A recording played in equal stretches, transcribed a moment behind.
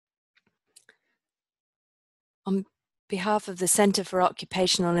On behalf of the Center for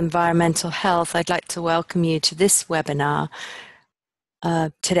Occupational and Environmental Health, I'd like to welcome you to this webinar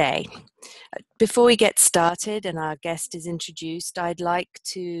today. Before we get started and our guest is introduced, I'd like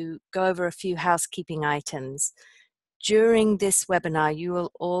to go over a few housekeeping items. During this webinar, you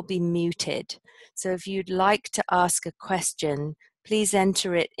will all be muted. So if you'd like to ask a question, please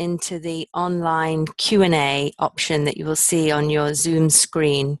enter it into the online Q&A option that you will see on your Zoom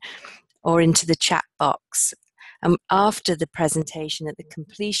screen or into the chat box. After the presentation, at the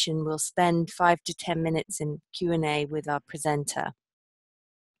completion, we'll spend 5 to 10 minutes in Q&A with our presenter.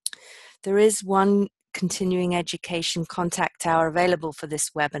 There is one continuing education contact hour available for this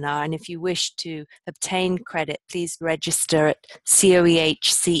webinar, and if you wish to obtain credit, please register at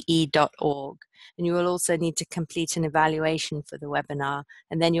coehce.org. And you will also need to complete an evaluation for the webinar,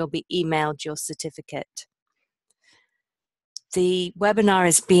 and then you'll be emailed your certificate. The webinar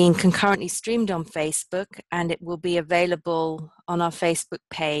is being concurrently streamed on Facebook, and it will be available on our Facebook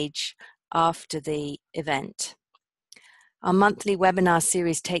page after the event. Our monthly webinar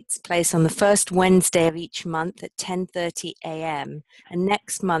series takes place on the first Wednesday of each month at 10:30 a.m. And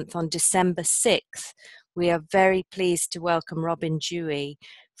next month, on December 6th, we are very pleased to welcome Robin Dewey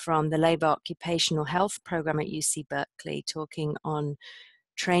from the Labor Occupational Health Program at UC Berkeley, talking on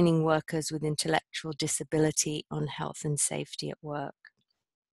training workers with intellectual disability on health and safety at work.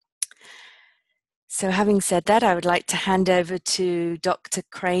 So having said that, I would like to hand over to Dr.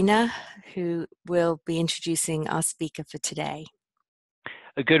 Craner, who will be introducing our speaker for today.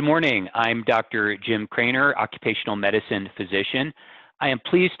 Good morning. I'm Dr. Jim Craner, occupational medicine physician. I am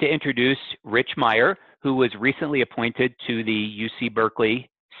pleased to introduce Rich Meier, who was recently appointed to the UC Berkeley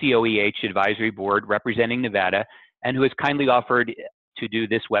COEH Advisory Board representing Nevada, and who has kindly offered to do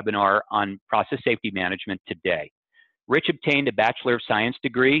this webinar on process safety management today. Rich obtained a Bachelor of Science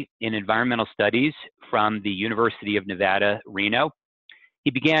degree in Environmental Studies from the University of Nevada, Reno.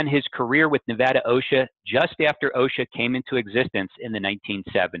 He began his career with Nevada OSHA just after OSHA came into existence in the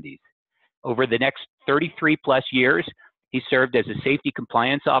 1970s. Over the next 33 plus years, he served as a safety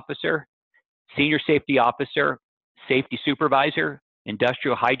compliance officer, senior safety officer, safety supervisor,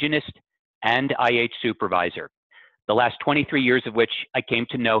 industrial hygienist, and IH supervisor. The last 23 years of which I came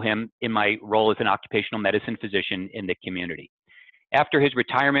to know him in my role as an occupational medicine physician in the community. After his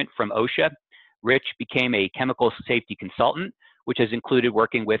retirement from OSHA, Rich became a chemical safety consultant, which has included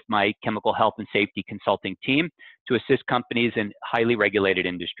working with my chemical health and safety consulting team to assist companies in highly regulated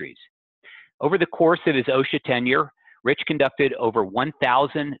industries. Over the course of his OSHA tenure, Rich conducted over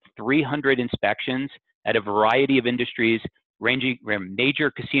 1,300 inspections at a variety of industries, ranging from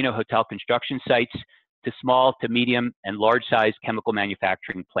major casino hotel construction sites to small to medium and large-sized chemical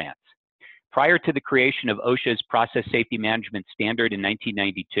manufacturing plants. Prior to the creation of OSHA's Process Safety Management Standard in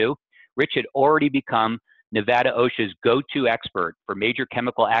 1992, Rich had already become Nevada OSHA's go-to expert for major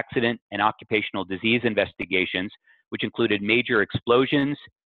chemical accident and occupational disease investigations, which included major explosions,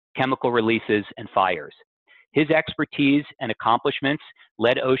 chemical releases, and fires. His expertise and accomplishments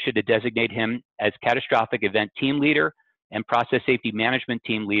led OSHA to designate him as Catastrophic Event Team Leader and Process Safety Management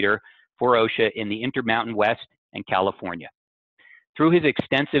Team Leader for OSHA in the Intermountain West and California. Through his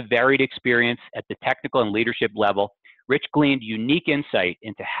extensive varied experience at the technical and leadership level, Rich gleaned unique insight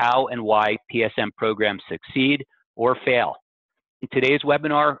into how and why PSM programs succeed or fail. In today's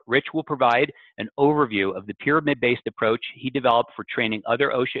webinar, Rich will provide an overview of the pyramid-based approach he developed for training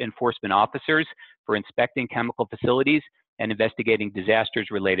other OSHA enforcement officers for inspecting chemical facilities and investigating disasters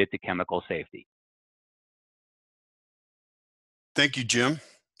related to chemical safety. Thank you, Jim.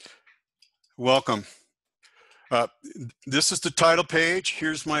 Welcome. This is the title page.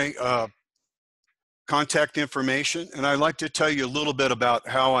 Here's my contact information, and I'd like to tell you a little bit about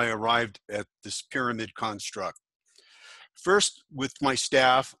how I arrived at this pyramid construct. First, with my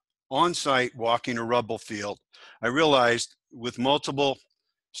staff on site walking a rubble field, I realized with multiple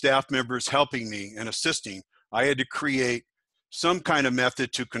staff members helping me and assisting, I had to create some kind of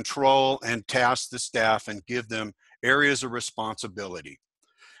method to control and task the staff and give them areas of responsibility.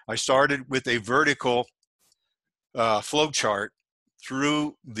 I started with a vertical flow chart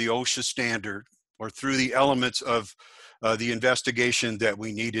through the OSHA standard or through the elements of the investigation that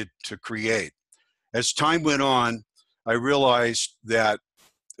we needed to create. As time went on, I realized that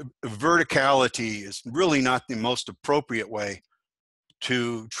verticality is really not the most appropriate way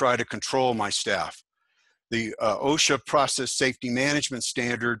to try to control my staff. The OSHA Process Safety Management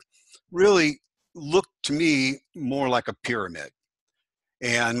Standard really looked to me more like a pyramid.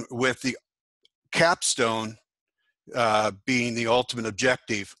 And with the capstone being the ultimate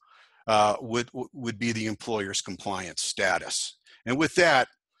objective, would be the employer's compliance status. And with that,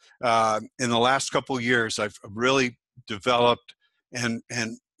 In the last couple of years, I've really developed and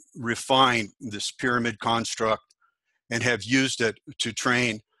refined this pyramid construct and have used it to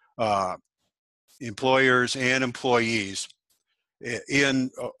train employers and employees in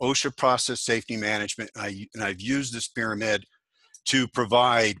OSHA process safety management. And I've used this pyramid to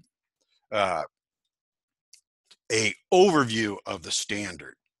provide a overview of the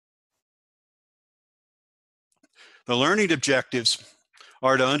standard. The learning objectives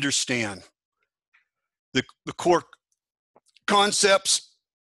are to understand the core concepts,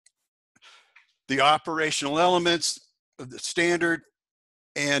 the operational elements of the standard,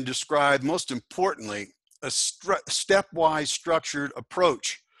 and describe, most importantly, a stepwise structured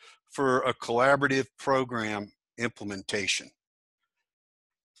approach for a collaborative program implementation.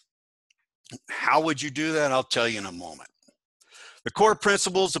 How would you do that? I'll tell you in a moment. The core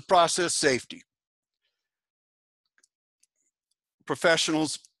principles of process safety.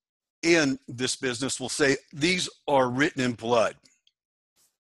 Professionals in this business will say these are written in blood.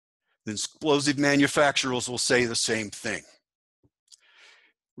 The explosive manufacturers will say the same thing.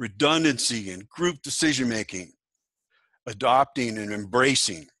 Redundancy and group decision-making, adopting and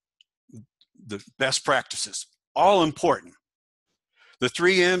embracing the best practices, all important. The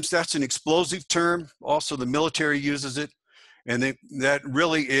 3 M's, that's an explosive term. Also, the military uses it. And that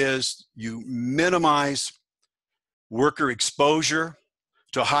really is, you minimize worker exposure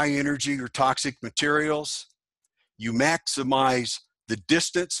to high energy or toxic materials. You maximize the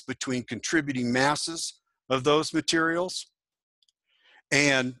distance between contributing masses of those materials.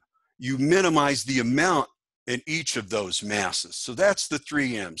 And you minimize the amount in each of those masses. So that's the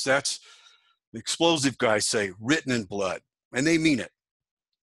 3 M's. That's the explosive guys say, written in blood, and they mean it.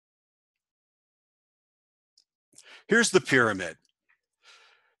 Here's the pyramid.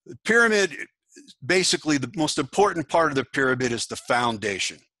 The pyramid, basically the most important part of the pyramid is the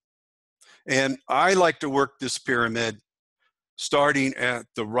foundation. And I like to work this pyramid starting at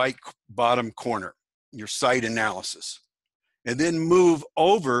the right bottom corner, your site analysis, and then move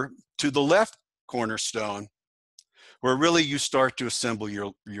over to the left cornerstone where really you start to assemble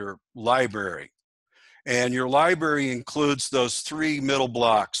your library. And your library includes those 3 middle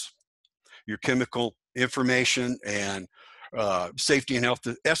blocks, your chemical information and safety and health,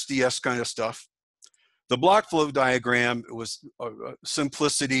 the SDS kind of stuff. The block flow diagram was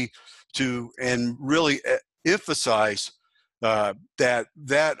simplicity to, and really emphasize that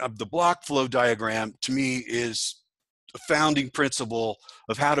of the block flow diagram to me is a founding principle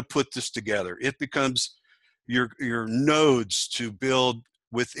of how to put this together. It becomes your nodes to build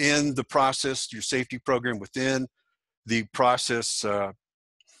within the process, your safety program within the process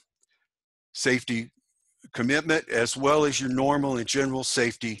safety commitment, as well as your normal and general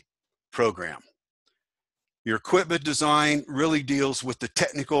safety program. Your equipment design really deals with the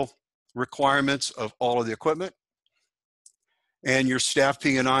technical requirements of all of the equipment. And your staff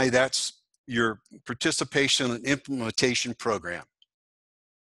P&I, that's your participation and implementation program.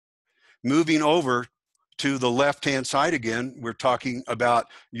 Moving over to the left-hand side again, we're talking about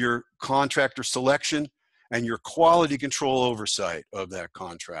your contractor selection and your quality control oversight of that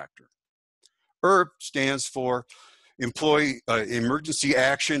contractor. ERP stands for Employee Emergency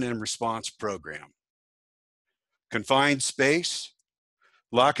Action and Response Program. Confined space,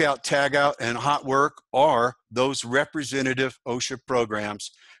 lockout, tagout, and hot work are those representative OSHA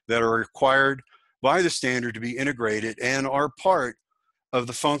programs that are required by the standard to be integrated and are part of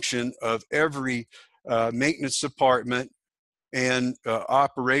the function of every maintenance department and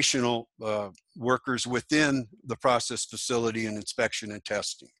operational workers within the process facility and inspection and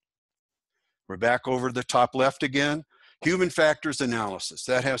testing. We're back over to the top left again. Human factors analysis.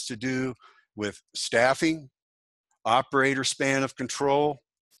 That has to do with staffing, operator span of control,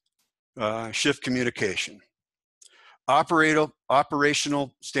 shift communication.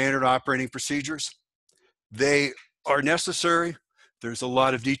 Operational standard operating procedures. They are necessary. There's a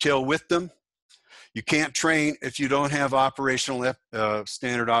lot of detail with them. You can't train if you don't have operational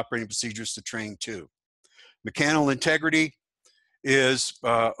standard operating procedures to train to. Mechanical integrity is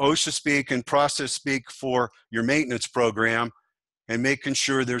OSHA speak and process speak for your maintenance program and making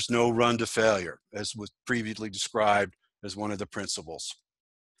sure there's no run to failure, as was previously described as one of the principles.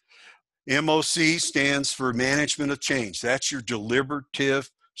 MOC stands for management of change. That's your deliberative,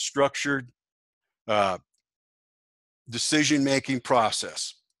 structured decision-making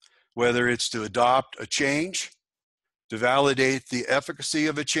process, whether it's to adopt a change, to validate the efficacy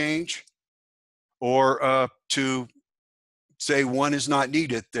of a change, or to say one is not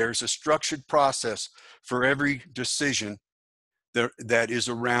needed. There's a structured process for every decision that is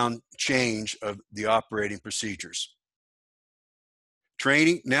around change of the operating procedures.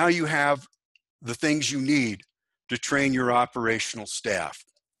 Training, now you have the things you need to train your operational staff.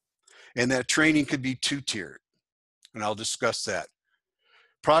 And that training could be two-tiered, and I'll discuss that.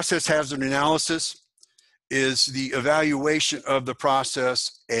 Process hazard analysis is the evaluation of the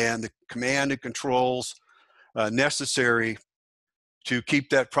process and the command and controls necessary to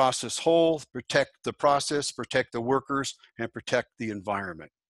keep that process whole, protect the process, protect the workers, and protect the environment.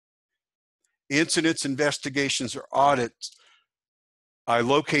 Incidents, investigations, or audits, I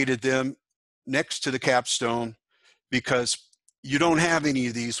located them next to the capstone because you don't have any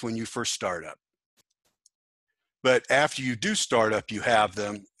of these when you first start up. But after you do start up, you have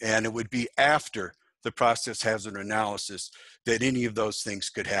them, and it would be after the process hazard analysis that any of those things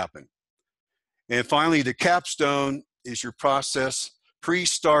could happen. And finally, the capstone is your process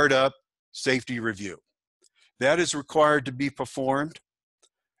pre-startup safety review. That is required to be performed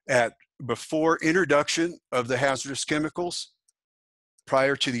before introduction of the hazardous chemicals,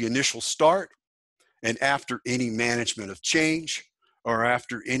 prior to the initial start, and after any management of change, or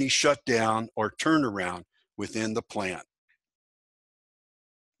after any shutdown or turnaround within the plant.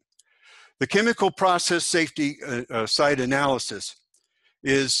 The chemical process safety site analysis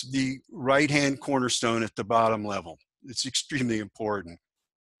is the right-hand cornerstone at the bottom level. It's extremely important.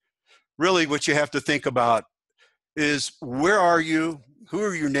 Really, what you have to think about is, where are you? Who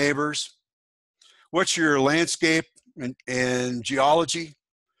are your neighbors? What's your landscape and geology?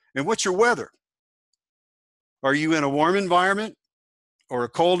 And what's your weather? Are you in a warm environment or a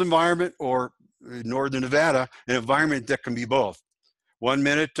cold environment, or in northern Nevada, an environment that can be both? 1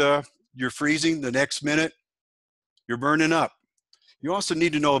 minute you're freezing, the next minute you're burning up. You also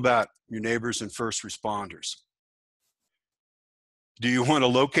need to know about your neighbors and first responders. Do you want to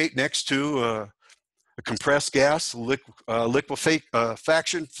locate next to a compressed gas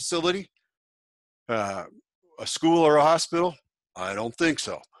liquefaction facility? A school or a hospital? I don't think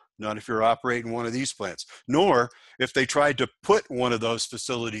so. Not if you're operating one of these plants. Nor if they tried to put one of those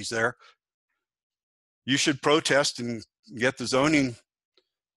facilities there. You should protest and get the zoning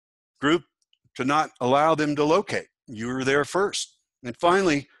group to not allow them to locate. You were there first. And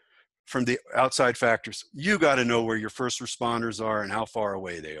finally, from the outside factors, you got to know where your first responders are and how far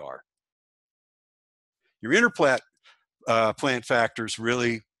away they are. Your interplant plant factors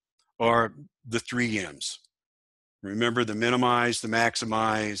really are the 3 M's. Remember, the minimize, the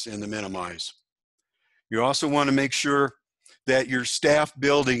maximize, and the minimize. You also want to make sure that your staff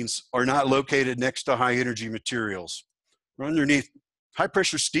buildings are not located next to high energy materials or underneath high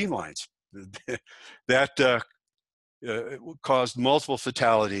pressure steam lines. That caused multiple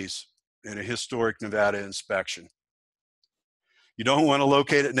fatalities in a historic Nevada inspection. You don't want to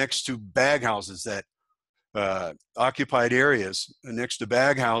locate it next to bag houses, that occupied areas next to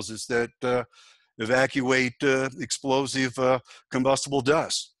bag houses that evacuate explosive combustible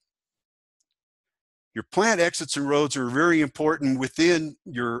dust. Your plant exits and roads are very important within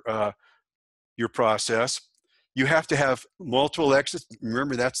your process. You have to have multiple exits.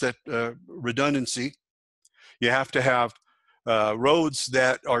 Remember, that's that redundancy. You have to have roads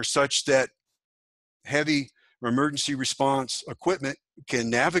that are such that heavy emergency response equipment can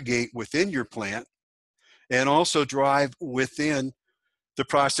navigate within your plant and also drive within the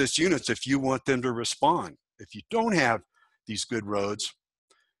process units if you want them to respond. If you don't have these good roads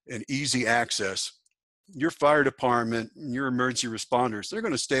and easy access, your fire department and your emergency responders, they're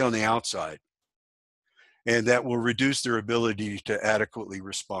going to stay on the outside. And that will reduce their ability to adequately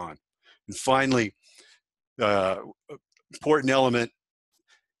respond. And finally, important element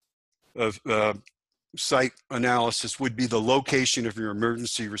of site analysis would be the location of your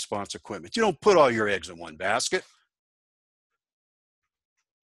emergency response equipment. You don't put all your eggs in one basket.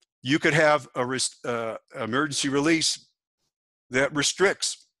 You could have a emergency release that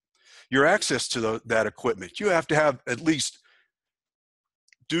restricts your access to that equipment. You have to have at least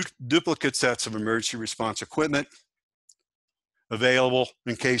duplicate sets of emergency response equipment available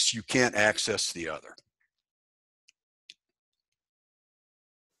in case you can't access the other.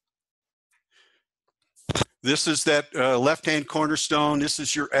 This is that left-hand cornerstone. This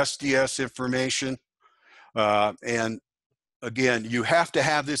is your SDS information. And again, you have to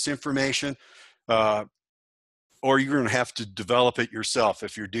have this information or you're going to have to develop it yourself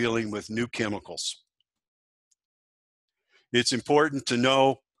if you're dealing with new chemicals. It's important to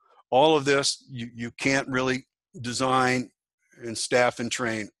know all of this. You can't really design and staff and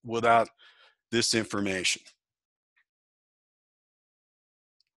train without this information.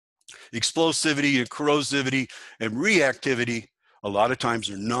 Explosivity and corrosivity and reactivity a lot of times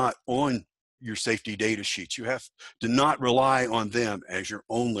are not on your safety data sheets. You have to not rely on them as your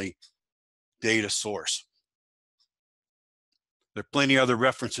only data source. There are plenty of other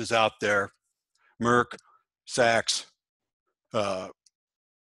references out there, Merck, Sachs, and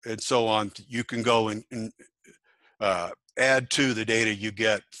so on. You can go and add to the data you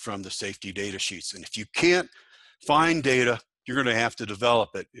get from the safety data sheets. And if you can't find data, you're going to have to develop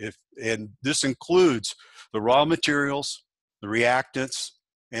it. And this includes the raw materials, the reactants,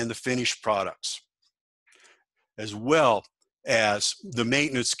 and the finished products, as well as the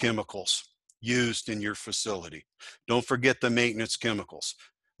maintenance chemicals used in your facility. Don't forget the maintenance chemicals.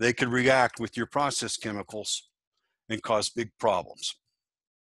 They could react with your process chemicals and cause big problems.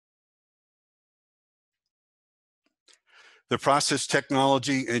 The process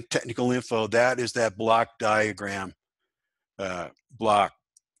technology and technical info, that is that block diagram block.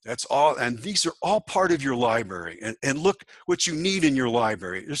 That's all, and these are all part of your library. And look what you need in your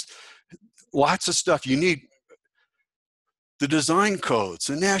library. There's lots of stuff you need. The design codes,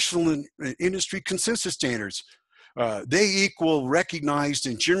 the national and industry consensus standards, they equal recognized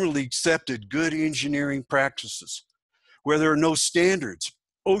and generally accepted good engineering practices. Where there are no standards,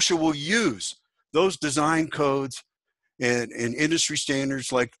 OSHA will use those design codes and industry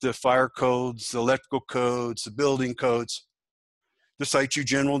standards like the fire codes, the electrical codes, the building codes, to cite you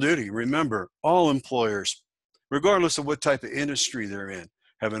general duty. Remember, all employers, regardless of what type of industry they're in,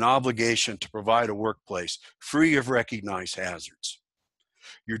 have an obligation to provide a workplace free of recognized hazards.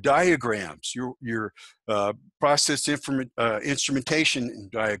 Your diagrams, your process instrumentation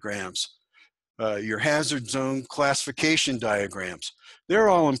diagrams, your hazard zone classification diagrams, they're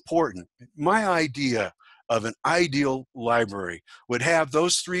all important. My idea of an ideal library would have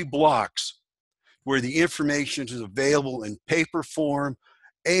those 3 blocks where the information is available in paper form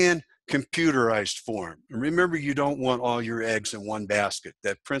and computerized form. And remember, you don't want all your eggs in one basket.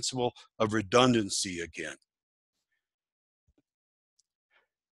 That principle of redundancy again.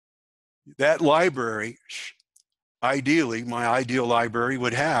 That library, ideally, my ideal library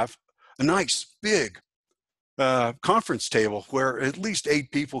would have a nice big conference table where at least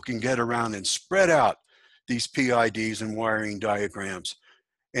 8 people can get around and spread out these PIDs and wiring diagrams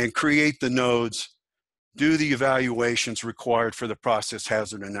and create the nodes, do the evaluations required for the process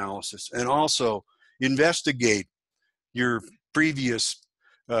hazard analysis, and also investigate your previous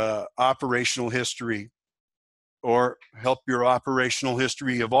operational history or help your operational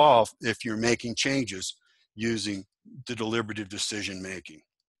history evolve if you're making changes using the deliberative decision making.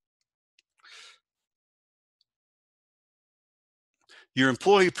 Your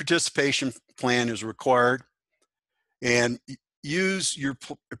employee participation plan is required, and use your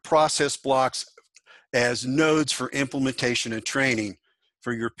process blocks as nodes for implementation and training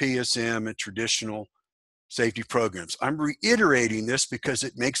for your PSM and traditional safety programs. I'm reiterating this because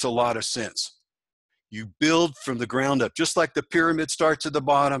it makes a lot of sense. You build from the ground up. Just like the pyramid starts at the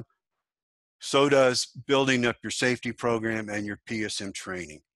bottom, so does building up your safety program and your PSM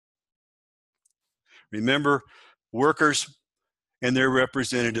training. Remember, workers and their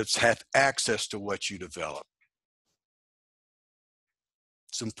representatives have access to what you develop.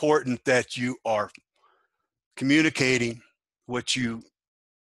 It's important that you are communicating what you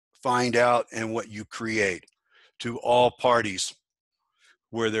find out and what you create to all parties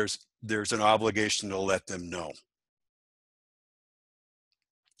where there's an obligation to let them know.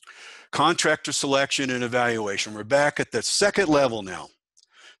 Contractor selection and evaluation. We're back at the second level now.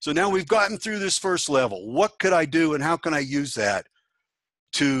 So now we've gotten through this first level. What could I do and how can I use that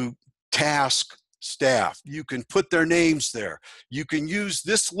to task staff? You can put their names there. You can use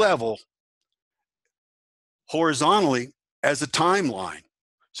this level horizontally as a timeline.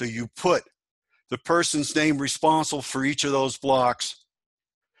 So you put the person's name responsible for each of those blocks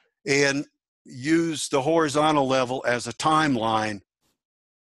and use the horizontal level as a timeline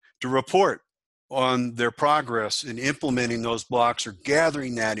to report on their progress in implementing those blocks or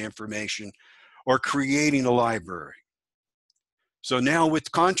gathering that information or creating a library. So now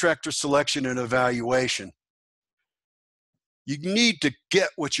with contractor selection and evaluation, you need to get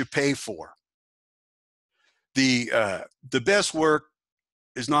what you pay for. The best work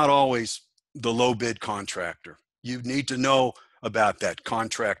is not always the low bid contractor. You need to know about that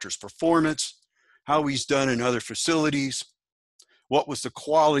contractor's performance, how he's done in other facilities, what was the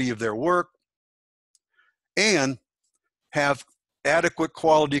quality of their work, and have adequate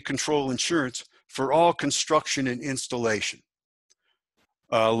quality control insurance for all construction and installation.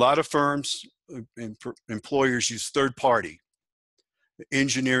 A lot of firms and employers use third-party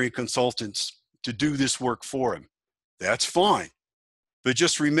engineering consultants to do this work for them. That's fine. But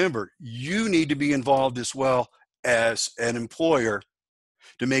just remember, you need to be involved as well as an employer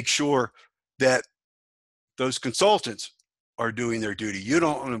to make sure that those consultants are doing their duty. You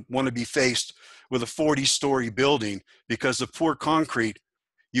don't want to be faced with a 40-story building because of poor concrete.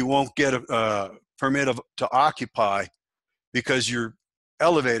 You won't get a permit to occupy because your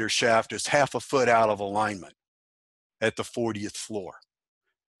elevator shaft is half a foot out of alignment at the 40th floor.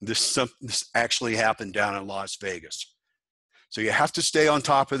 This actually happened down in Las Vegas. So you have to stay on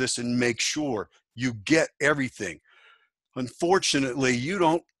top of this and make sure you get everything. Unfortunately, you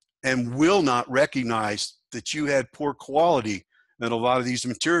don't and will not recognize that you had poor quality in a lot of these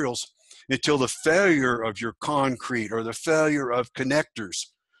materials until the failure of your concrete or the failure of connectors,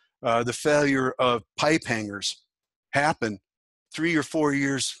 the failure of pipe hangers happen 3 or 4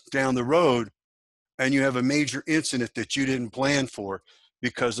 years down the road, and you have a major incident that you didn't plan for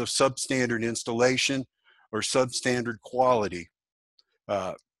because of substandard installation or substandard quality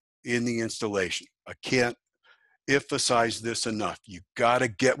in the installation. I can't emphasize this enough. You got to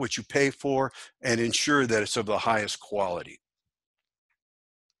get what you pay for and ensure that it's of the highest quality.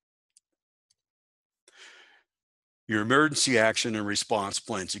 Your emergency action and response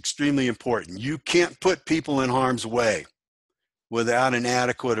plan is extremely important. You can't put people in harm's way without an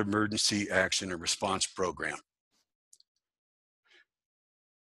adequate emergency action and response program.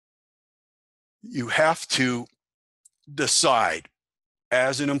 You have to decide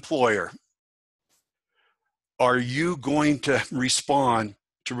as an employer, are you going to respond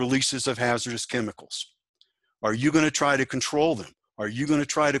to releases of hazardous chemicals? Are you going to try to control them? Are you going to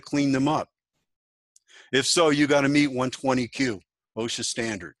try to clean them up? If so, you got to meet 120Q, OSHA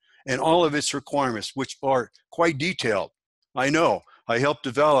standard, and all of its requirements, which are quite detailed. I know, I helped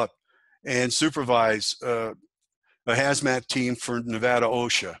develop and supervise a hazmat team for Nevada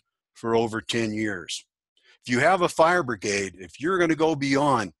OSHA for over 10 years. If you have a fire brigade, if you're going to go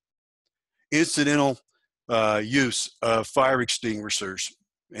beyond incidental use of fire extinguishers,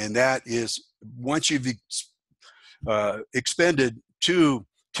 and that is once you've expended 2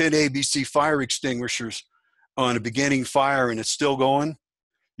 10 ABC fire extinguishers on a beginning fire and it's still going,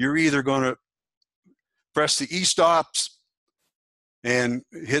 you're either going to press the e-stops and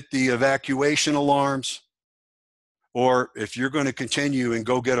hit the evacuation alarms, or if you're going to continue and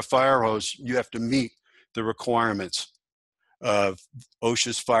go get a fire hose, you have to meet the requirements of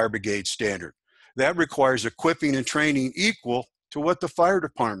OSHA's fire brigade standard. That requires equipping and training equal to what the fire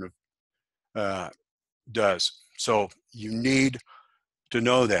department does. So you need to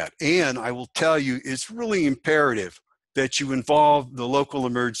know that. And I will tell you, it's really imperative that you involve the local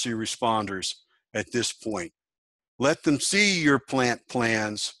emergency responders at this point. Let them see your plant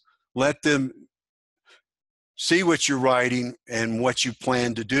plans. Let them see what you're writing and what you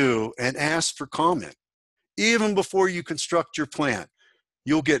plan to do, and ask for comment. Even before you construct your plant,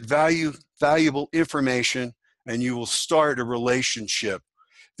 you'll get valuable information, and you will start a relationship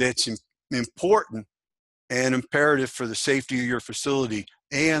that's important and imperative for the safety of your facility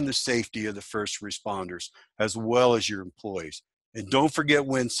and the safety of the first responders, as well as your employees. And don't forget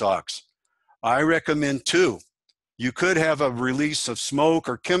windsocks. I recommend 2. You could have a release of smoke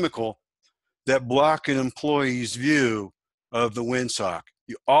or chemical that block an employee's view of the windsock.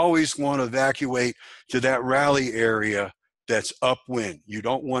 You always want to evacuate to that rally area that's upwind. You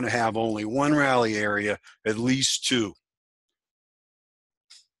don't want to have only one rally area, at least 2.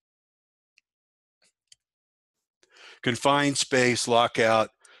 Confined space, lockout,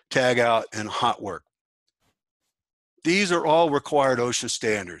 tag out, and hot work. These are all required OSHA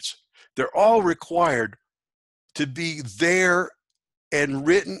standards. They're all required to be there and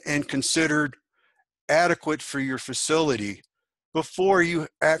written and considered adequate for your facility before you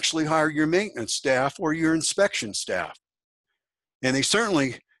actually hire your maintenance staff or your inspection staff. And they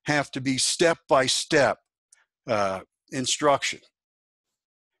certainly have to be step-by-step instruction.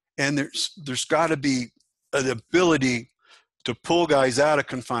 And there's got to be an ability to pull guys out of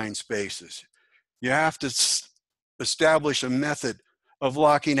confined spaces. You have to establish a method of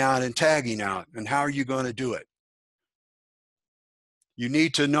locking out and tagging out, and how are you going to do it? You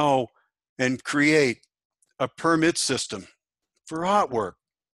need to know and create a permit system for hot work.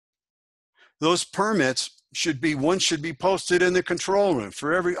 Those permits one should be posted in the control room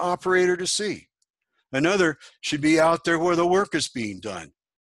for every operator to see. Another should be out there where the work is being done.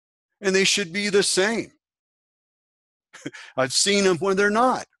 And they should be the same. I've seen them when they're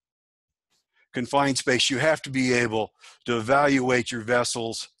not. Confined space, you have to be able to evaluate your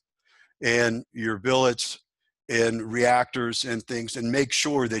vessels and your billets and reactors and things, and make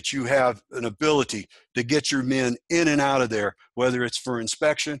sure that you have an ability to get your men in and out of there, whether it's for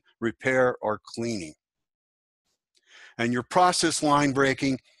inspection, repair, or cleaning. And your process line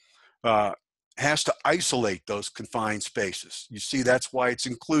breaking has to isolate those confined spaces. You see, that's why it's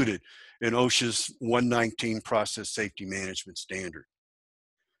included in OSHA's 119 Process Safety Management Standard.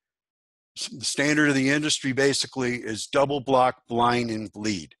 The standard of the industry basically is double block, blind, and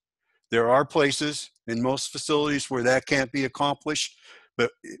bleed. There are places in most facilities where that can't be accomplished,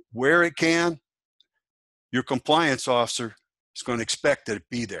 but where it can, your compliance officer is going to expect that it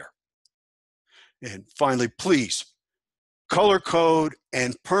be there. And finally, please color code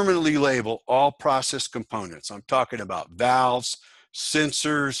and permanently label all process components. I'm talking about valves,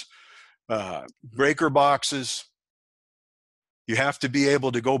 sensors, breaker boxes. You have to be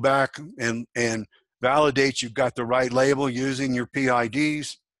able to go back and validate you've got the right label using your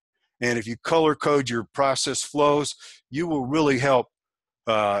PIDs. And if you color code your process flows, you will really help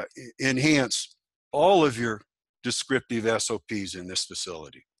enhance all of your descriptive SOPs in this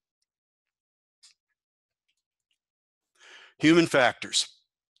facility. Human factors.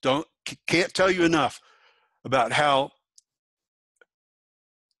 Can't tell you enough about how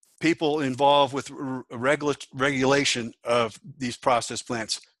people involved with regulation of these process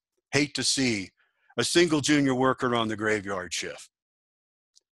plants hate to see a single junior worker on the graveyard shift.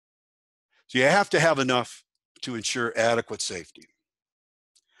 So you have to have enough to ensure adequate safety.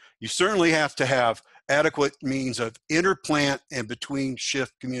 You certainly have to have adequate means of inter-plant and between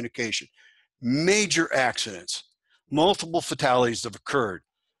shift communication. Major accidents, multiple fatalities have occurred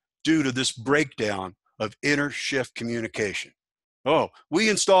due to this breakdown of inter-shift communication. Oh, we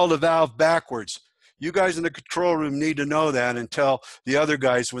installed a valve backwards. You guys in the control room need to know that and tell the other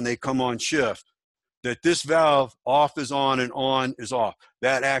guys when they come on shift that this valve off is on and on is off.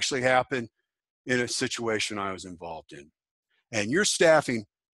 That actually happened in a situation I was involved in. And your staffing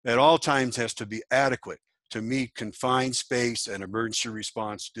at all times has to be adequate to meet confined space and emergency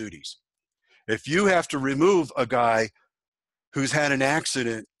response duties. If you have to remove a guy who's had an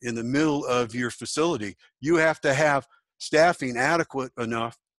accident in the middle of your facility, you have to have staffing adequate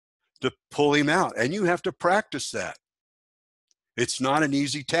enough to pull him out, and you have to practice that. It's not an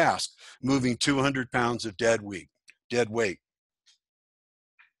easy task, moving 200 pounds of dead weight.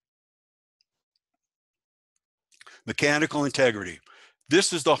 Mechanical integrity.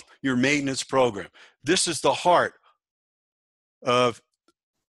 This is your maintenance program. This is the heart of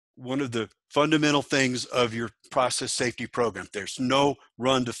one of the fundamental things of your process safety program. There's no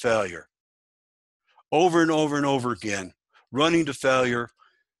run to failure. Over and over and over again, running to failure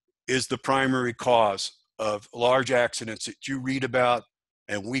is the primary cause of large accidents that you read about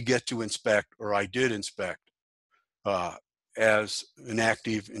and we get to inspect, or I did inspect as an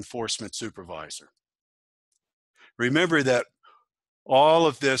active enforcement supervisor. Remember that all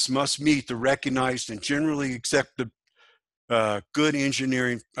of this must meet the recognized and generally accepted good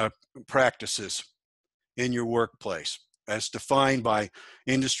engineering practices in your workplace, as defined by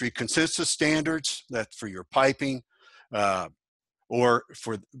industry consensus standards, that for your piping or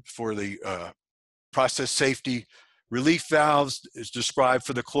for the process safety relief valves is described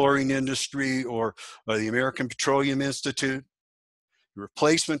for the chlorine industry or the American Petroleum Institute.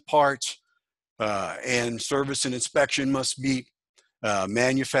 Replacement parts and service and inspection must meet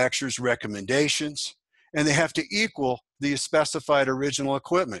manufacturer's recommendations, and they have to equal the specified original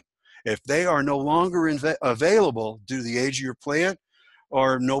equipment. If they are no longer available due to the age of your plant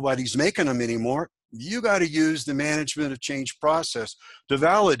or nobody's making them anymore, you got to use the management of change process to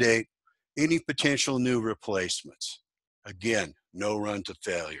validate any potential new replacements. Again, no run to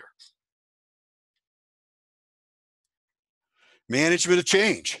failure. Management of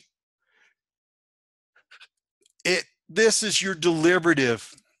change. This is your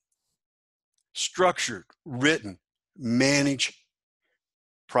deliberative, structured, written, managed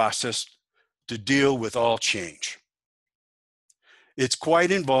process to deal with all change. It's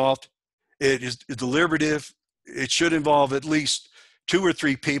quite involved. It is deliberative. It should involve at least 2 or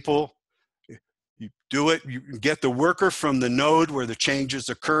 3 people. You do it, you get the worker from the node where the change is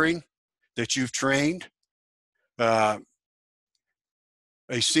occurring that you've trained, a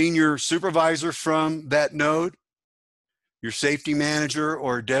senior supervisor from that node, your safety manager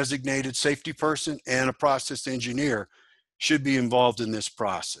or designated safety person, and a process engineer should be involved in this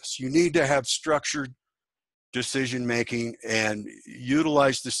process. You need to have structured decision-making and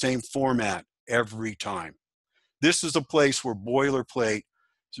utilize the same format every time. This is a place where boilerplate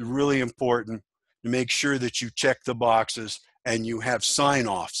is really important to make sure that you check the boxes and you have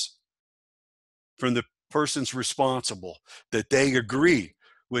sign-offs from the persons responsible that they agree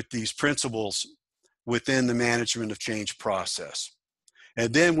with these principles within the management of change process.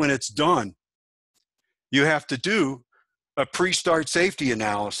 And then when it's done, you have to do a pre-start safety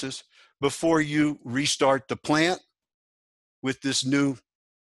analysis before you restart the plant with this new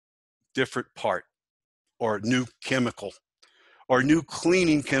different part or new chemical or new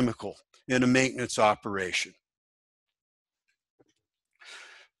cleaning chemical in a maintenance operation.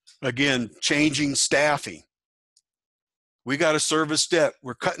 Again, changing staffing. We got a service debt.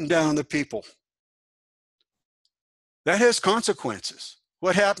 We're cutting down on the people. That has consequences.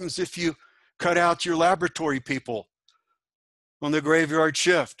 What happens if you cut out your laboratory people on the graveyard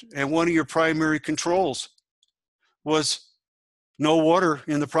shift and one of your primary controls was no water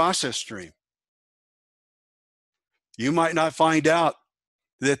in the process stream? You might not find out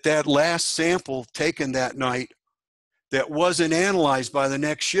that that last sample taken that night that wasn't analyzed by the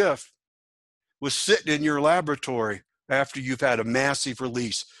next shift was sitting in your laboratory after you've had a massive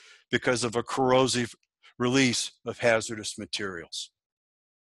release because of a corrosive release of hazardous materials.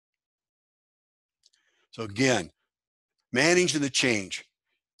 So again, managing the change.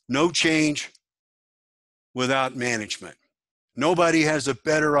 No change without management. Nobody has a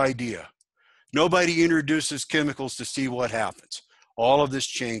better idea. Nobody introduces chemicals to see what happens. All of this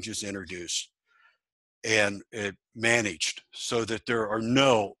change is introduced and managed so that there are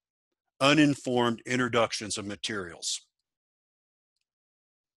no uninformed introductions of materials.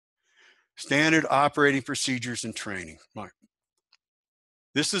 Standard operating procedures and training. Right.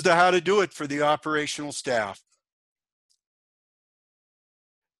 This is the how to do it for the operational staff.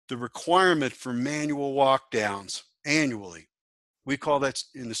 The requirement for manual walkdowns annually. We call that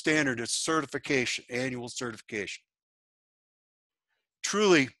in the standard, it's certification, annual certification.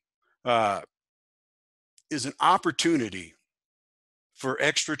 Truly is an opportunity for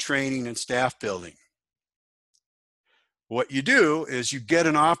extra training and staff building. What you do is you get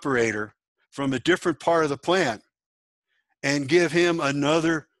an operator from a different part of the plant and give him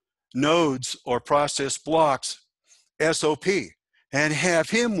another nodes or process blocks SOP and have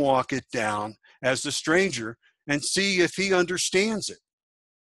him walk it down as the stranger and see if he understands it.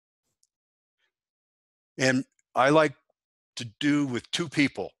 And I like to do with 2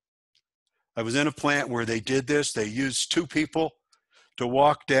 people. I was in a plant where they did this. They used 2 people to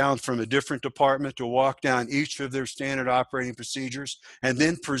walk down from a different department to walk down each of their standard operating procedures and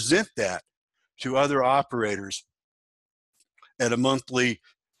then present that to other operators at a monthly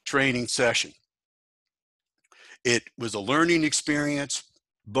training session. It was a learning experience,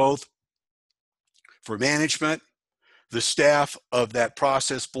 both for management, the staff of that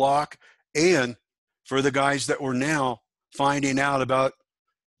process block, and for the guys that were now finding out about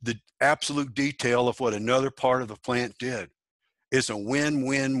the absolute detail of what another part of the plant did. It's a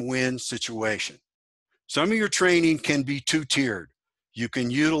win-win-win situation. Some of your training can be 2-tiered. You can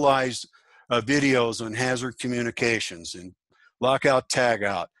utilize videos on hazard communications and lockout,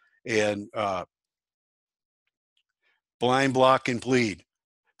 tagout, and blind, block, and bleed.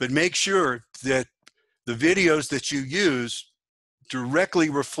 But make sure that the videos that you use directly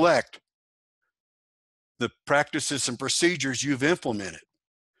reflect the practices and procedures you've implemented.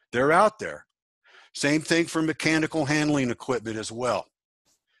 They're out there. Same thing for mechanical handling equipment as well.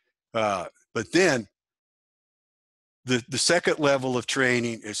 But then the second level of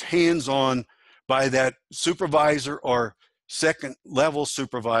training is hands-on by that supervisor or second level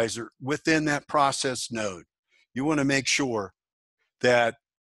supervisor within that process node. You want to make sure that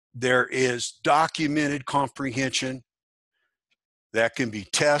there is documented comprehension that can be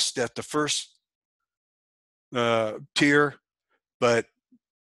tested at the first tier, but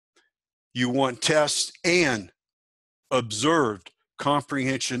you want tests and observed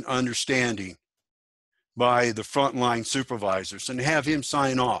comprehension understanding by the frontline supervisors and have him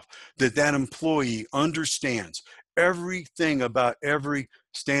sign off that that employee understands everything about every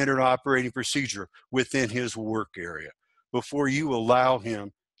standard operating procedure within his work area before you allow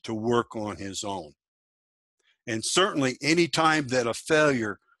him to work on his own. And certainly any time that a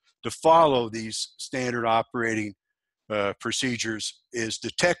failure to follow these standard operating procedures is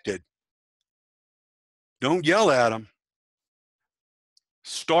detected, don't yell at them.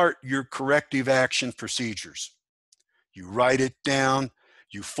 Start your corrective action procedures. You write it down.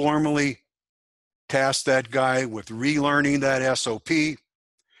 You formally task that guy with relearning that SOP,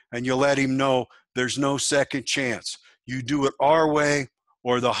 and you let him know there's no second chance. You do it our way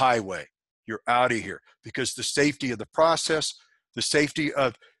or the highway. You're out of here, because the safety of the process, the safety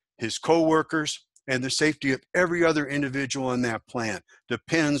of his coworkers, and the safety of every other individual in that plant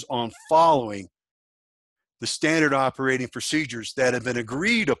depends on following the standard operating procedures that have been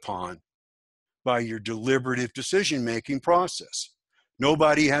agreed upon by your deliberative decision-making process.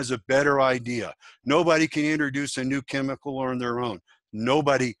 Nobody has a better idea. Nobody can introduce a new chemical on their own.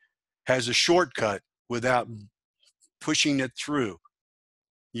 Nobody has a shortcut without pushing it through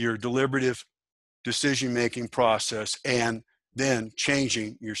your deliberative decision-making process and then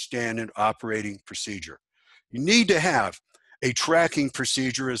changing your standard operating procedure. You need to have a tracking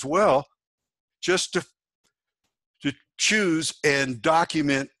procedure as well, just to choose and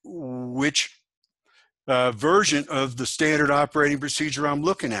document which version of the standard operating procedure I'm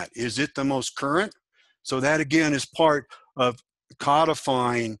looking at. Is it the most current? So that again is part of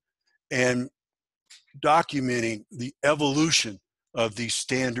codifying and documenting the evolution of these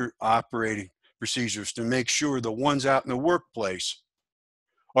standard operating procedures to make sure the ones out in the workplace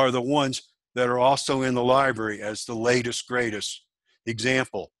are the ones that are also in the library as the latest, greatest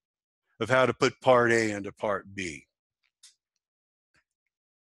example of how to put Part A into Part B.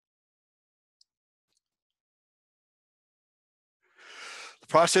 The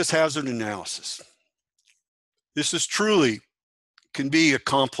process hazard analysis. This is truly can be a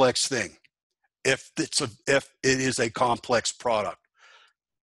complex thing if it is a complex product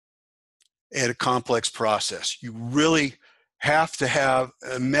and a complex process. You really have to have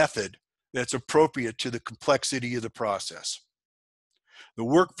a method that's appropriate to the complexity of the process. The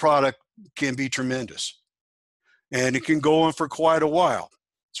work product can be tremendous, and it can go on for quite a while.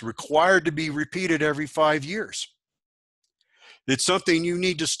 It's required to be repeated every 5 years. It's something you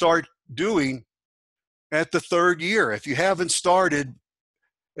need to start doing at the 3rd year. If you haven't started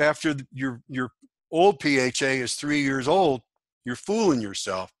after your old PHA is 3 years old, you're fooling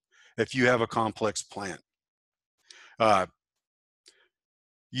yourself if you have a complex plant.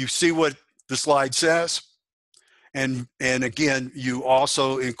 You see what the slide says? And again, you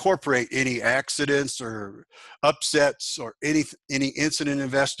also incorporate any accidents or upsets or any incident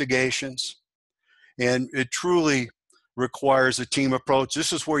investigations. And it truly requires a team approach.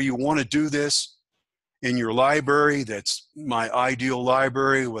 This is where you want to do this in your library. That's my ideal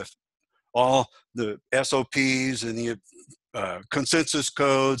library with all the SOPs and the consensus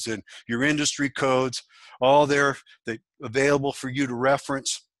codes and your industry codes, all there available for you to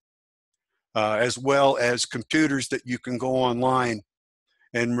reference, as well as computers that you can go online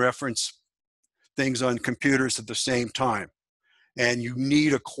and reference things on computers at the same time. And you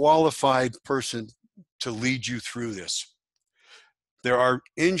need a qualified person to lead you through this. There are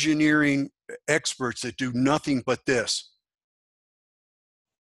engineering experts that do nothing but this,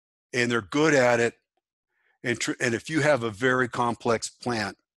 and they're good at it. And if you have a very complex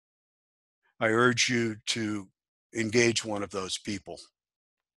plant, I urge you to engage one of those people.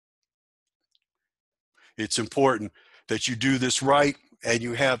 It's important that you do this right and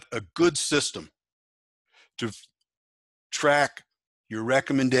you have a good system to track your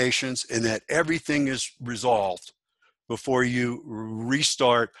recommendations and that everything is resolved before you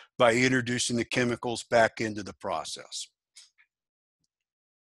restart by introducing the chemicals back into the process.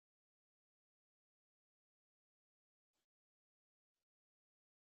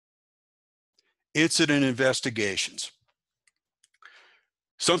 Incident investigations.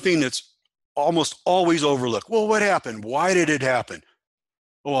 Something that's almost always overlooked. Well, what happened? Why did it happen?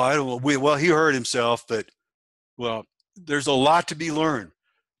 Oh, I don't know. Well, he hurt himself, but well, there's a lot to be learned.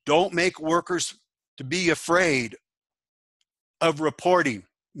 Don't make workers to be afraid of reporting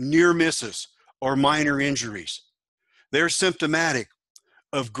near misses or minor injuries. They're symptomatic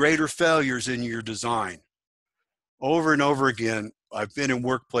of greater failures in your design. Over and over again, I've been in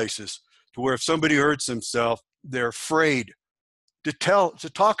workplaces to where if somebody hurts themselves, they're afraid to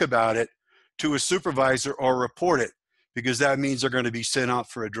talk about it to a supervisor or report it, because that means they're going to be sent out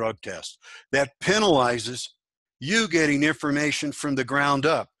for a drug test. That penalizes you getting information from the ground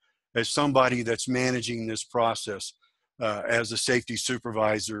up as somebody that's managing this process as a safety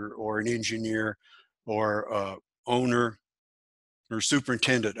supervisor or an engineer or owner or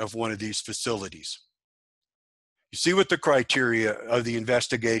superintendent of one of these facilities. You see what the criteria of the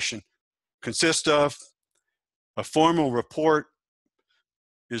investigation consist of. A formal report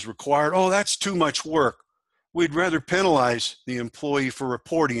is required. Oh, that's too much work. We'd rather penalize the employee for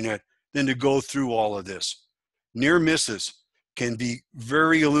reporting it than to go through all of this. Near misses can be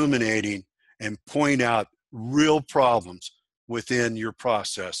very illuminating and point out real problems within your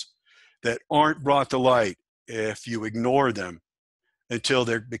process that aren't brought to light if you ignore them until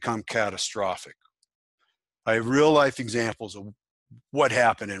they become catastrophic. I have real life examples of what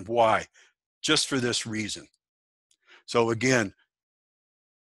happened and why, just for this reason. So again,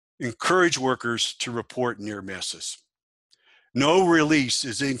 encourage workers to report near misses. No release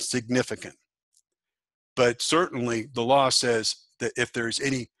is insignificant, but certainly the law says that if there's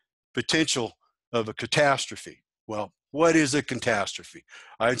any potential of a catastrophe, well, what is a catastrophe?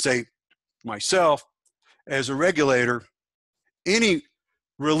 I'd say myself, as a regulator, any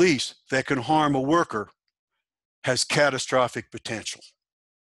release that can harm a worker has catastrophic potential,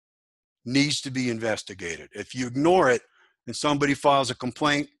 needs to be investigated. If you ignore it and somebody files a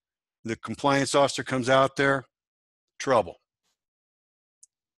complaint, the compliance officer comes out there, trouble.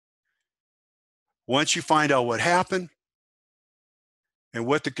 Once you find out what happened, and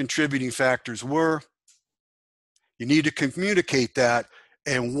what the contributing factors were. You need to communicate that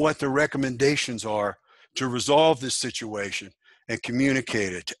and what the recommendations are to resolve this situation and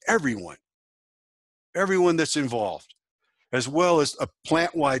communicate it to everyone that's involved, as well as a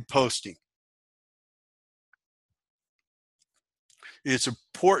plant-wide posting. It's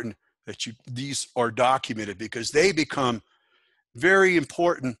important that these are documented because they become very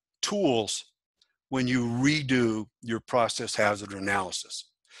important tools when you redo your process hazard analysis.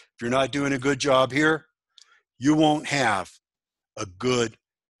 If you're not doing a good job here, you won't have a good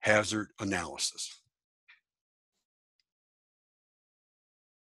hazard analysis.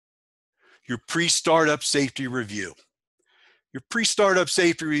 Your pre-startup safety review. Your pre-startup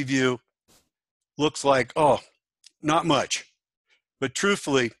safety review looks like, oh, not much. But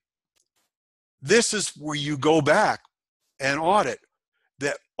truthfully, this is where you go back and audit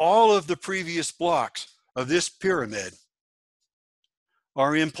that all of the previous blocks of this pyramid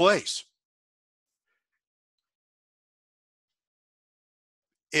are in place.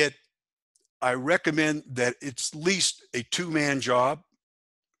 I recommend that it's at least a two-man job.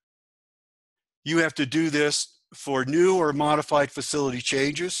 You have to do this for new or modified facility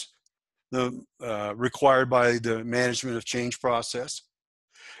changes required by the management of change process.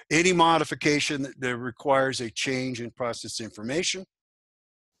 Any modification that requires a change in process information.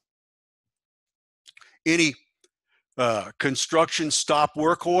 Any construction stop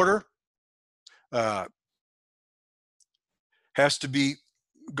work order has to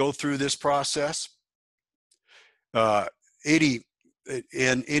go through this process.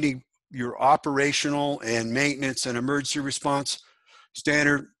 Your operational and maintenance and emergency response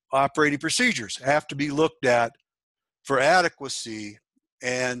standard operating procedures have to be looked at for adequacy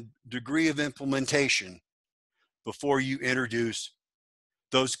and degree of implementation before you introduce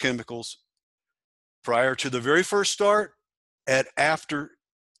those chemicals prior to the very first start and after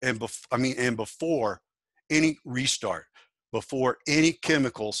and before any restart, before any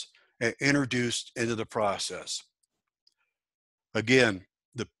chemicals are introduced into the process. Again,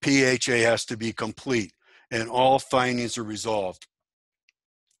 the PHA has to be complete and all findings are resolved.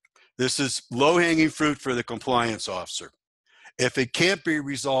 This is low-hanging fruit for the compliance officer. If it can't be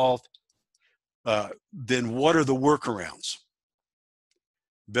resolved, then what are the workarounds?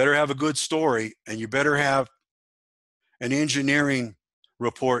 Better have a good story, and you better have an engineering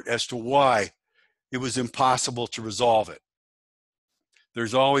report as to why it was impossible to resolve it.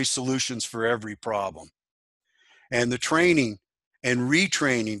 There's always solutions for every problem. And the training and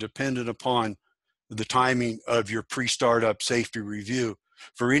retraining dependent upon the timing of your pre-startup safety review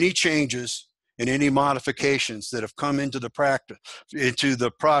for any changes and any modifications that have come into the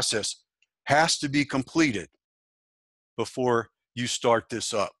process has to be completed before you start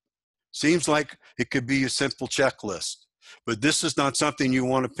this up. Seems like it could be a simple checklist, but this is not something you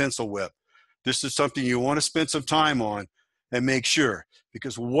want to pencil whip. This is something you want to spend some time on and make sure,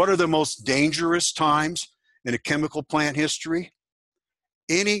 because what are the most dangerous times in a chemical plant history?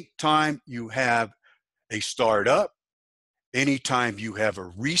 Any time you have a startup, anytime you have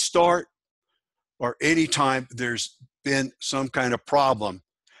a restart, or anytime there's been some kind of problem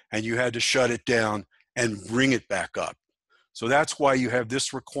and you had to shut it down and bring it back up. So that's why you have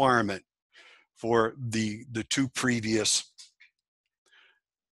this requirement for the two previous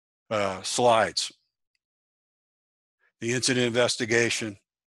slides. The incident investigation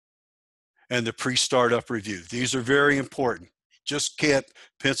and the pre-startup review. These are very important. Just can't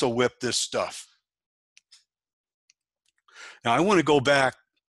pencil whip this stuff. Now I want to go back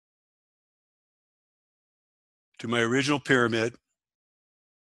to my original pyramid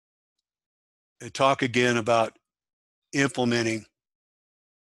and talk again about implementing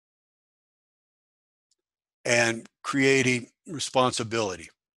and creating responsibility.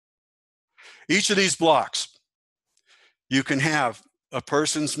 Each of these blocks, you can have a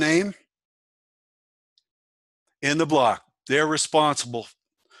person's name in the block. They're responsible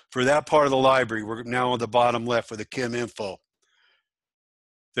for that part of the library. We're now on the bottom left for the chem info.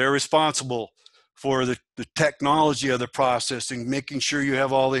 They're responsible for the technology of the processing, making sure you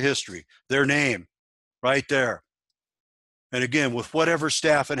have all the history. Their name right there. And again, with whatever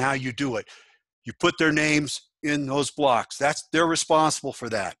staff and how you do it, you put their names in those blocks. They're responsible for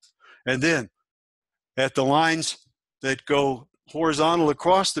that. And then at the lines that go horizontal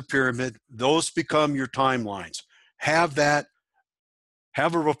across the pyramid, those become your timelines. Have a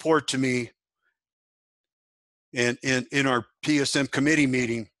report to me in our PSM committee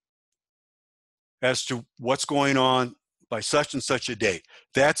meeting as to what's going on by such and such a date.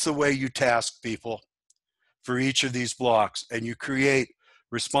 That's the way you task people for each of these blocks, and you create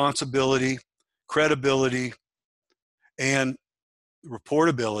responsibility, credibility, and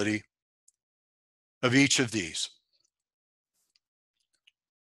reportability of each of these.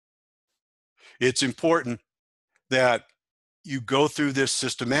 It's important that you go through this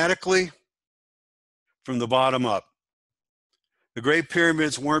systematically from the bottom up. The Great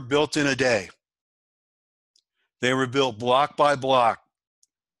Pyramids weren't built in a day. They were built block by block.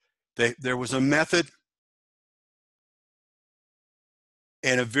 There was a method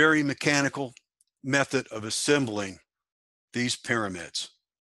and a very mechanical method of assembling these pyramids.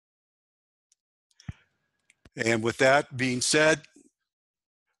 And with that being said,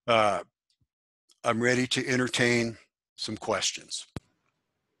 I'm ready to entertain some questions.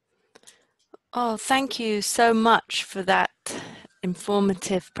 Oh, thank you so much for that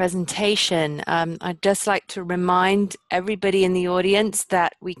informative presentation. I'd just like to remind everybody in the audience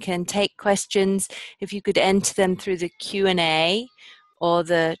that we can take questions if you could enter them through the Q&A or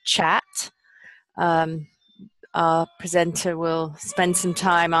the chat. Our presenter will spend some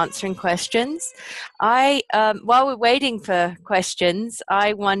time answering questions. While we're waiting for questions,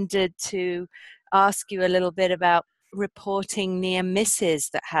 I wanted to ask you a little bit about reporting near misses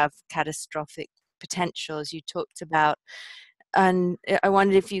that have catastrophic potential, as you talked about. And I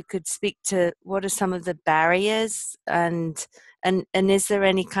wondered if you could speak to what are some of the barriers, and is there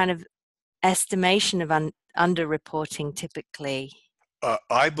any kind of estimation of underreporting typically?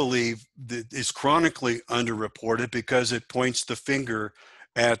 I believe that it's chronically underreported because it points the finger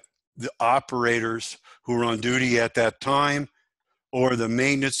at the operators who were on duty at that time, or the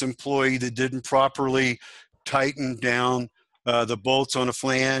maintenance employee that didn't properly tighten down the bolts on a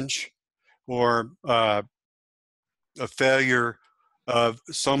flange, or a failure of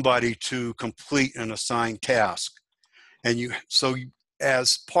somebody to complete an assigned task. And so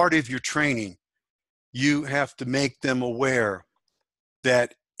as part of your training, you have to make them aware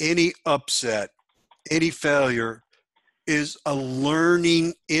that any upset, any failure is a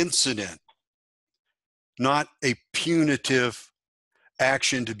learning incident, not a punitive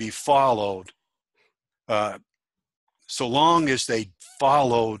action to be followed, so long as they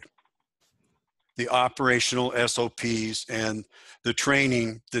followed the operational SOPs and the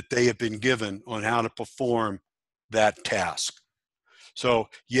training that they have been given on how to perform that task. So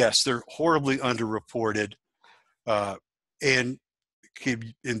yes, they're horribly underreported. And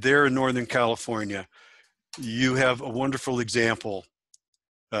there in Northern California, you have a wonderful example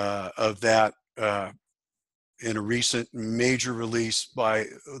of that in a recent major release by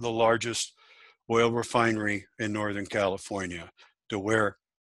the largest oil refinery in Northern California, to where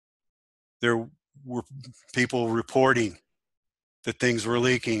there were people reporting that things were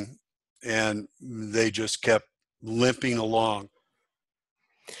leaking, and they just kept limping along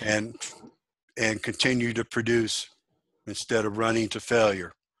and continued to produce instead of running to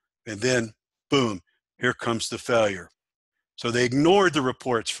failure. And then, boom, here comes the failure. So they ignored the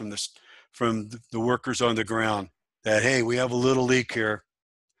reports from the workers on the ground that, hey, we have a little leak here.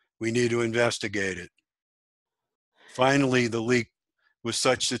 We need to investigate it. Finally, the leak was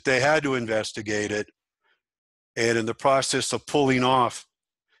such that they had to investigate it. And in the process of pulling off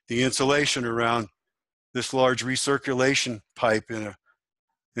the insulation around this large recirculation pipe in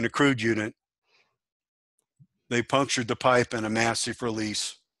a crude unit, they punctured the pipe and a massive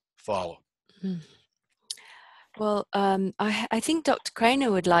release followed. Well, I think Dr.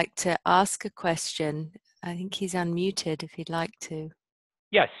 Craner would like to ask a question. I think he's unmuted if he'd like to.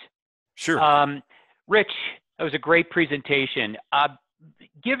 Yes. Sure. Rich, that was a great presentation.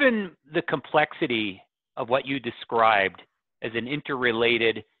 Given the complexity of what you described as an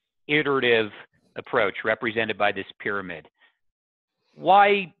interrelated, iterative approach represented by this pyramid,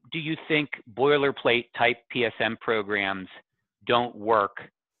 why do you think boilerplate type PSM programs don't work?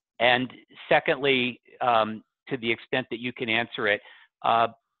 And secondly, to the extent that you can answer it,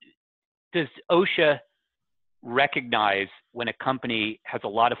 does OSHA recognize when a company has a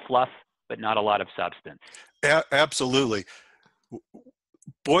lot of fluff but not a lot of substance? Absolutely.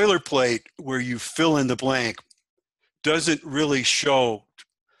 Boilerplate, where you fill in the blank, doesn't really show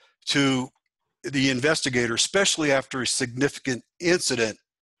to the investigator, especially after a significant incident,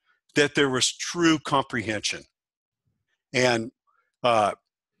 that there was true comprehension. And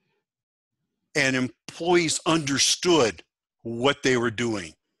employees understood what they were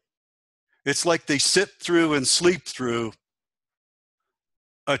doing. It's like they sit through and sleep through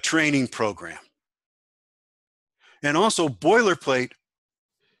a training program. And also, boilerplate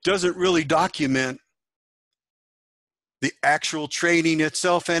doesn't really document the actual training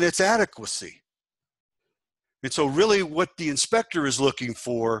itself and its adequacy. And so really what the inspector is looking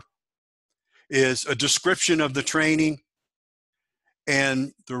for is a description of the training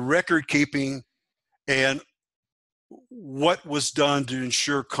and the record keeping and what was done to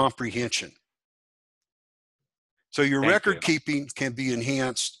ensure comprehension. So your record keeping can be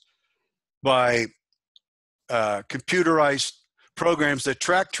enhanced by computerized programs that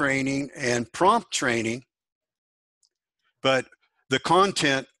track training and prompt training, but the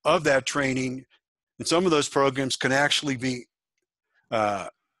content of that training and some of those programs can actually be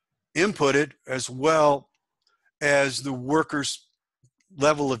inputted as well as the worker's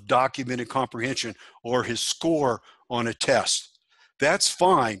level of documented comprehension or his score on a test. That's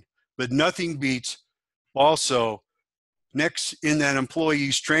fine, but nothing beats also next in that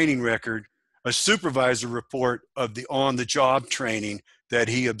employee's training record, a supervisor report of the on-the-job training that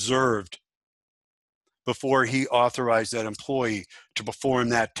he observed before he authorized that employee to perform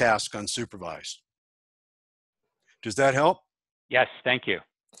that task unsupervised. Does that help? Yes, thank you.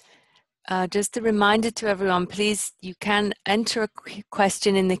 Just a reminder to everyone, please, you can enter a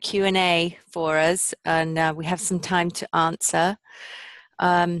question in the Q&A for us, and we have some time to answer.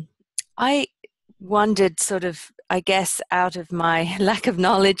 I wondered sort of, I guess, out of my lack of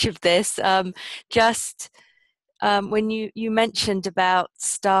knowledge of this, when you mentioned about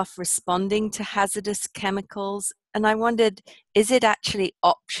staff responding to hazardous chemicals, and I wondered, is it actually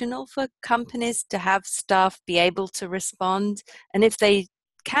optional for companies to have staff be able to respond? And if they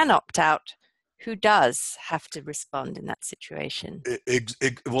can opt out, who does have to respond in that situation?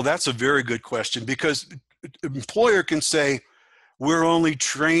 Well, that's a very good question, because an employer can say, we're only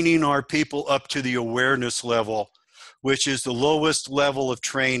training our people up to the awareness level, which is the lowest level of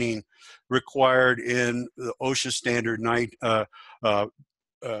training required in the OSHA standard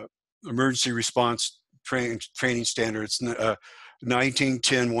emergency response training standards,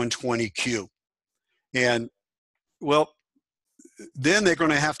 1910-120Q. And well, then they're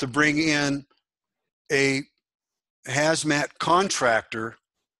going to have to bring in a hazmat contractor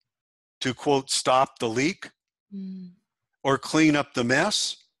to, quote, stop the leak or clean up the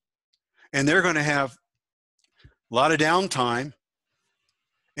mess. And they're going to have a lot of downtime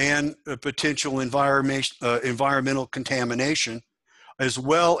and a potential environmental contamination, as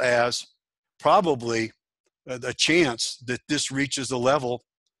well as probably a chance that this reaches a level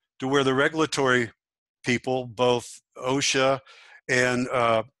to where the regulatory people, both OSHA and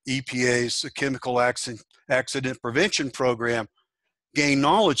EPA's Chemical Accident Prevention Program, gain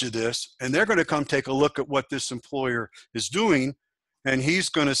knowledge of this, and they're going to come take a look at what this employer is doing, and he's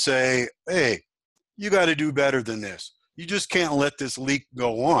going to say, hey, you got to do better than this. You just can't let this leak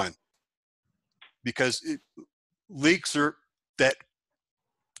go on, because leaks that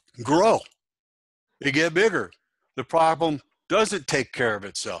grow. They get bigger. The problem doesn't take care of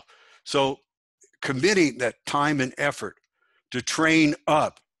itself. So committing that time and effort to train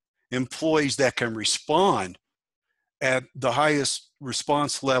up employees that can respond at the highest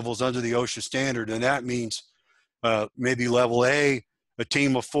response levels under the OSHA standard, and that means maybe level A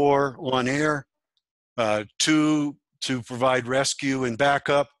team of 4 on air, 2 to provide rescue and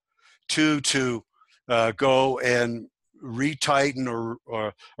backup, 2 to go and retighten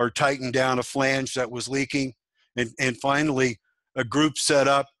or tighten down a flange that was leaking, and finally a group set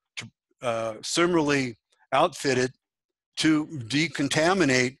up to, similarly outfitted to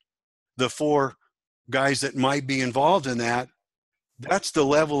decontaminate the 4 guys that might be involved in that. That's the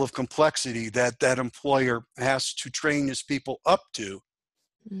level of complexity that that employer has to train his people up to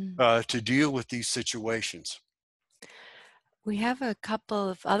deal with these situations. We have a couple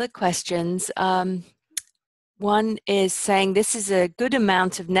of other questions. One is saying this is a good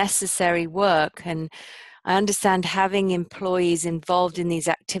amount of necessary work, and I understand having employees involved in these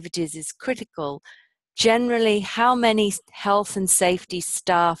activities is critical. Generally, how many health and safety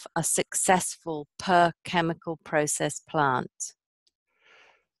staff are successful per chemical process plant?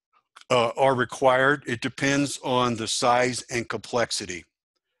 Are required. It depends on the size and complexity.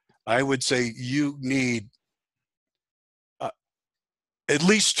 I would say you need at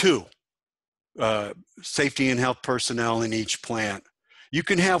least 2 safety and health personnel in each plant. You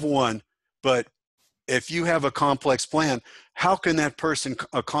can have 1, but if you have a complex plan, how can that person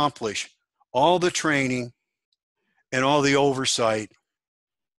accomplish all the training and all the oversight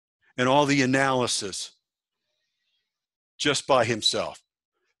and all the analysis just by himself?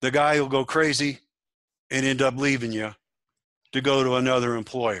 The guy will go crazy and end up leaving you to go to another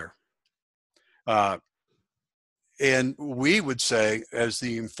employer. And we would say, as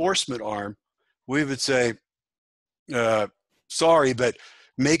the enforcement arm, we would say, sorry, but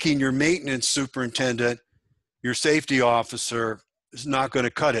making your maintenance superintendent your safety officer is not going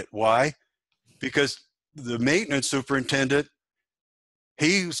to cut it. Why? Because the maintenance superintendent,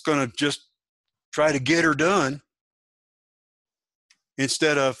 he's going to just try to get her done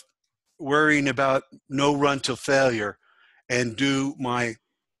instead of worrying about no run to failure and do my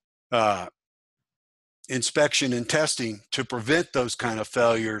inspection and testing to prevent those kind of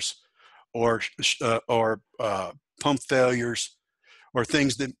failures or pump failures or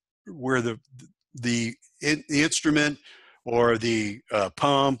things that where the instrument or the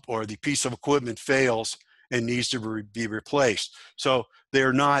pump or the piece of equipment fails and needs to be replaced. So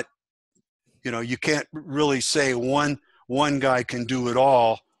they're not, you can't really say one guy can do it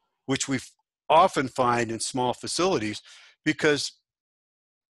all, which we often find in small facilities because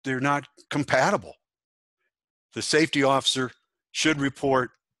they're not compatible. The safety officer should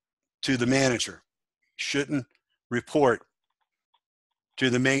report to the manager, shouldn't report to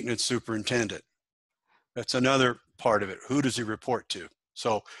the maintenance superintendent. That's another part of it. Who does he report to?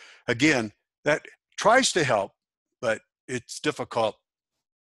 So again, that tries to help, but it's difficult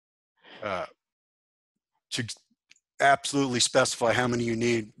to absolutely specify how many you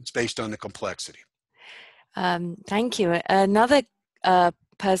need. It's based on the complexity. Thank you. Another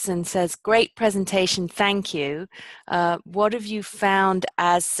person says, great presentation, thank you. What have you found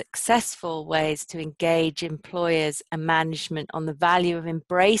as successful ways to engage employers and management on the value of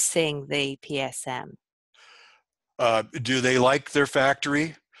embracing the PSM? Do they like their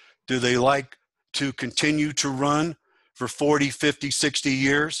factory? Do they like to continue to run for 40, 50, 60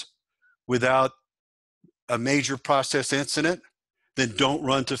 years without a major process incident? Then don't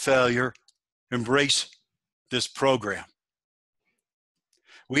run to failure. Embrace this program.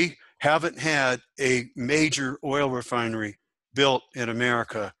 We haven't had a major oil refinery built in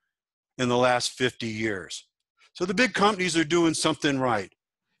America in the last 50 years. So the big companies are doing something right.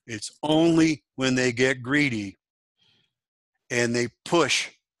 It's only when they get greedy and they push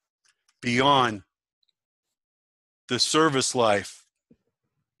beyond the service life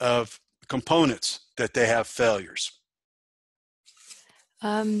of components that they have failures.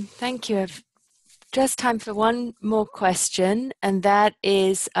 Thank you. I've just time for one more question, and that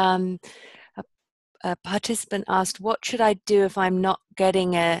is a participant asked, what should I do if I'm not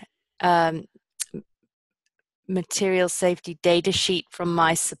getting a material safety data sheet from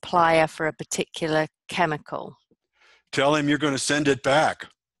my supplier for a particular chemical? Tell him you're going to send it back.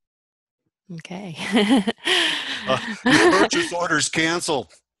 Okay. Your purchase order's canceled.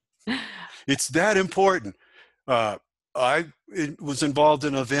 It's that important. I was involved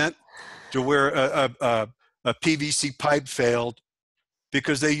in an event to where a PVC pipe failed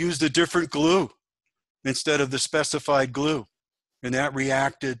because they used a different glue instead of the specified glue, and that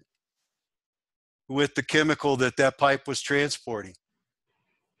reacted with the chemical that pipe was transporting.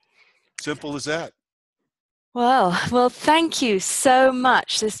 Simple as that. Well, thank you so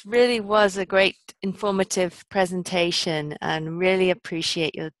much. This really was a great informative presentation, and really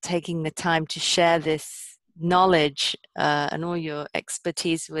appreciate your taking the time to share this knowledge and all your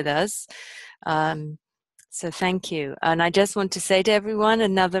expertise with us. So thank you. And I just want to say to everyone,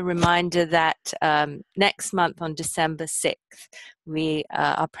 another reminder that next month on December 6th,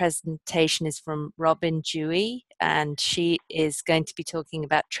 our presentation is from Robin Dewey, and she is going to be talking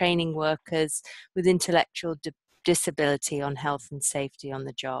about training workers with intellectual disability on health and safety on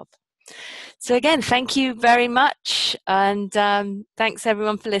the job. So again, thank you very much, and thanks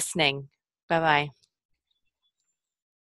everyone for listening. Bye-bye.